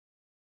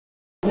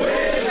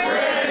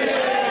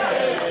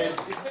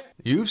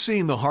You've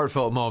seen the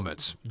heartfelt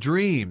moments,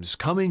 dreams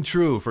coming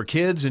true for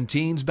kids and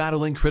teens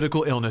battling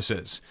critical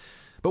illnesses.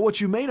 But what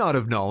you may not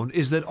have known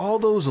is that all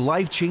those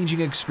life-changing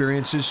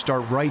experiences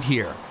start right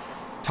here,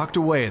 tucked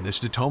away in this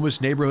Natomas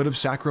neighborhood of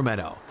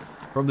Sacramento.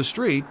 From the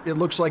street, it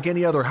looks like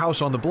any other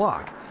house on the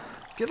block.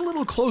 Get a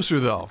little closer,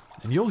 though,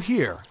 and you'll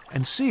hear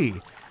and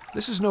see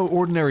this is no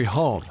ordinary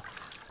home.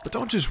 But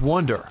don't just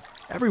wonder.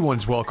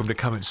 Everyone's welcome to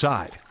come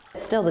inside.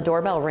 Still, the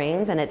doorbell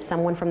rings and it's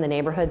someone from the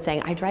neighborhood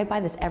saying, I drive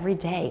by this every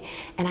day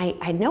and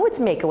I know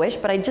it's Make-A-Wish,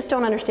 but I just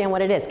don't understand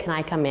what it is. Can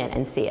I come in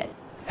and see it?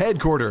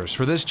 Headquarters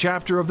for this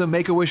chapter of the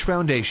Make-A-Wish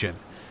Foundation.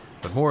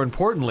 But more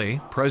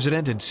importantly,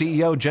 President and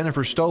CEO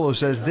Jennifer Steele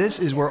says this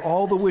is where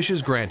all the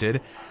wishes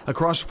granted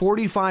across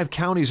 45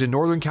 counties in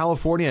Northern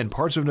California and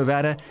parts of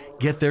Nevada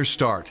get their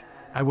start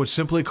at what's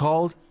simply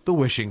called the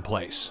wishing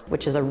place.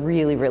 Which is a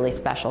really, really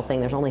special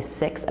thing. There's only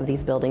 6 of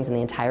these buildings in the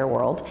entire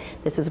world.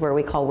 This is where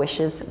we call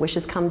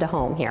wishes come to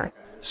home here.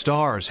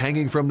 Stars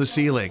hanging from the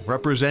ceiling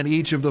represent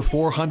each of the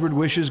 400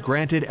 wishes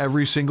granted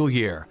every single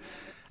year.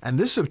 And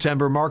this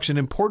September marks an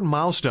important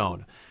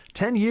milestone.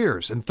 10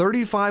 years and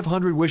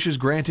 3,500 wishes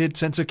granted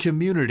since a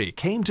community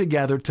came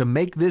together to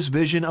make this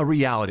vision a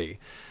reality.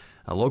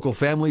 A local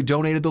family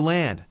donated the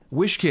land.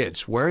 Wish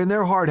kids, wearing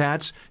their hard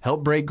hats,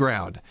 helped break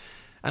ground.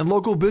 And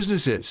local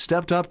businesses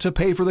stepped up to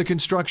pay for the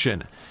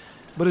construction.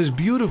 But as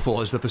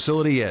beautiful as the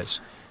facility is,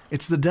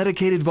 it's the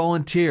dedicated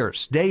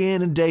volunteers, day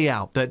in and day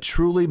out, that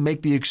truly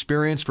make the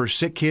experience for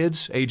sick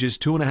kids, ages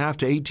 2.5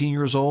 to 18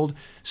 years old,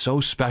 so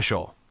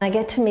special. I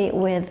get to meet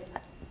with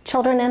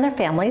children and their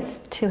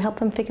families to help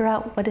them figure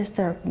out what is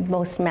their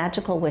most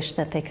magical wish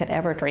that they could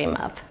ever dream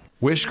of.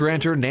 Wish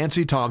granter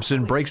Nancy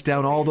Thompson breaks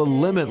down all the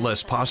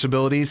limitless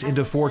possibilities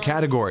into 4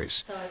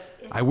 categories.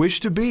 I wish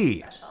to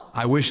be,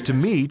 I wish to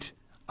meet,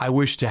 I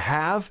wish to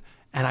have,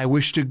 and I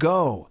wish to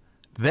go.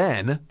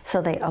 Then,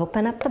 so they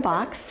open up the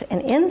box,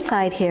 and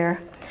inside here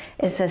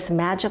is this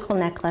magical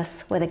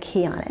necklace with a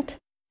key on it.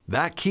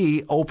 That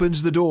key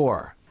opens the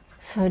door.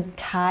 So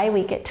Ty,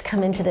 we get to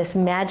come into this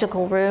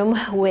magical room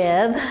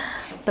with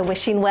the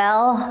wishing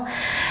well,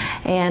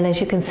 and as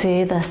you can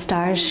see, the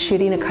stars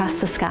shooting across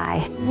the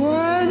sky.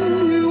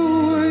 When you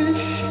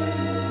wish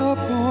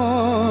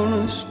upon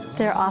us.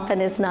 There often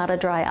is not a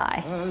dry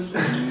eye.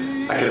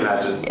 I can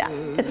imagine. Yeah,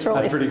 it's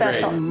really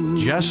special.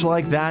 Great. Just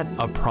like that,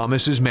 a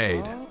promise is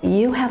made.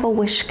 You have a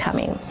wish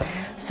coming.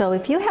 So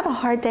if you have a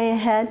hard day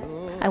ahead,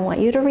 I want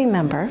you to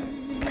remember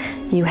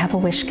you have a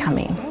wish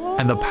coming.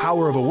 And the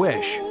power of a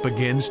wish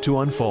begins to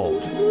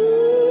unfold.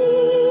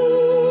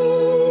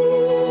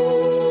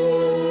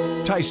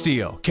 Ty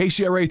Steele,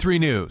 KCRA 3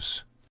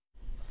 News.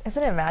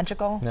 Isn't it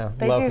magical? Yeah,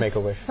 they love do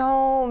Make-A-Wish.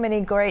 so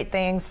many great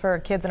things for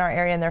kids in our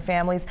area and their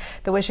families.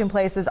 The Wishing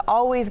Place is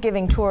always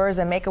giving tours,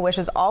 and Make-A-Wish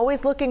is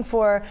always looking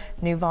for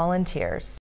new volunteers.